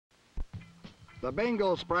The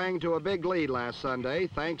Bengals sprang to a big lead last Sunday,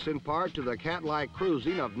 thanks in part to the cat-like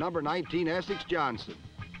cruising of number 19 Essex Johnson.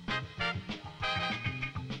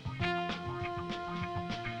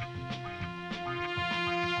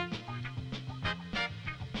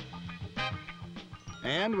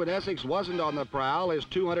 And when Essex wasn't on the prowl, his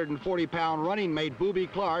 240-pound running mate Booby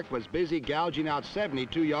Clark was busy gouging out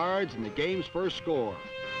 72 yards in the game's first score.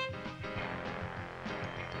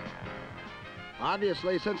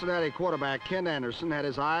 Obviously, Cincinnati quarterback Ken Anderson had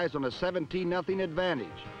his eyes on a 17-0 advantage.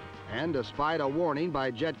 And despite a warning by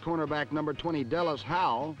Jet cornerback number 20 Dallas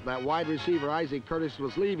Howell that wide receiver Isaac Curtis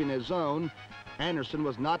was leaving his zone, Anderson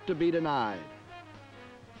was not to be denied.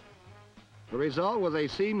 The result was a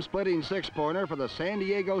seam-splitting six-pointer for the San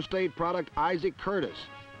Diego State product Isaac Curtis,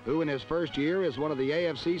 who in his first year is one of the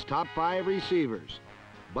AFC's top 5 receivers.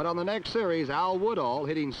 But on the next series, Al Woodall,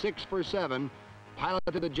 hitting 6 for 7,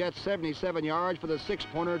 piloted the Jets 77 yards for the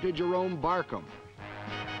six-pointer to Jerome Barkham.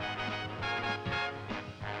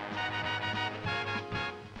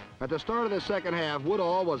 At the start of the second half,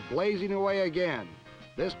 Woodall was blazing away again.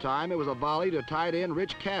 This time it was a volley to tight end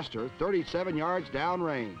Rich Castor, 37 yards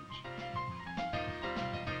downrange.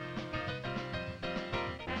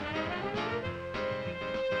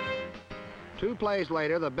 Two plays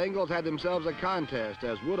later, the Bengals had themselves a contest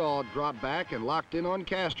as Woodall dropped back and locked in on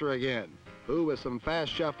Castor again, who with some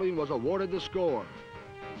fast shuffling was awarded the score.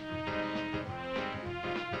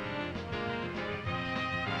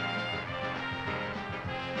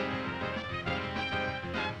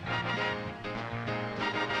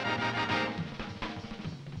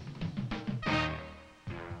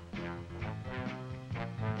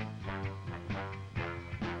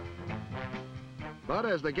 But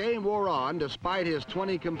as the game wore on, despite his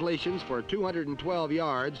 20 completions for 212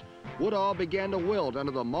 yards, Woodall began to wilt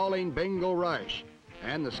under the mauling Bengal rush,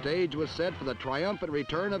 and the stage was set for the triumphant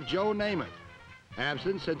return of Joe Namath,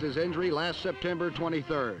 absent since his injury last September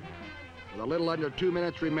 23rd. With a little under 2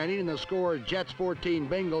 minutes remaining in the score Jets 14,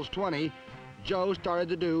 Bengals 20, Joe started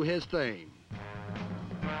to do his thing.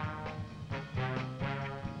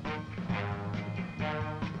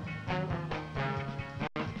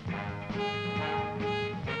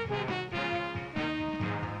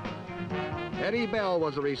 Eddie Bell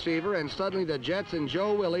was the receiver, and suddenly the Jets and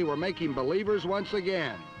Joe Willie were making believers once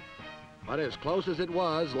again. But as close as it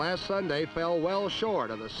was, last Sunday fell well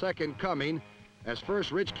short of the second coming, as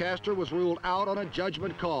first Rich Castor was ruled out on a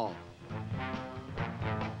judgment call.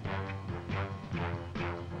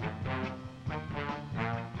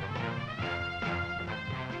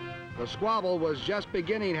 The squabble was just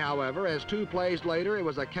beginning, however, as 2 plays later it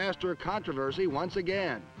was a Castor controversy once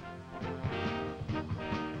again.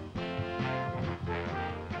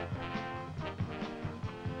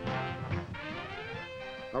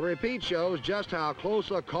 A repeat shows just how close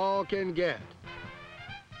a call can get.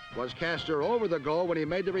 Was Castor over the goal when he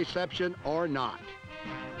made the reception or not?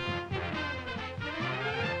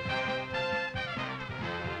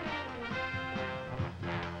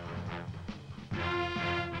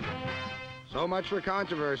 So much for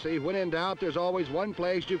controversy. When in doubt, there's always one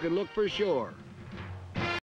place you can look for sure.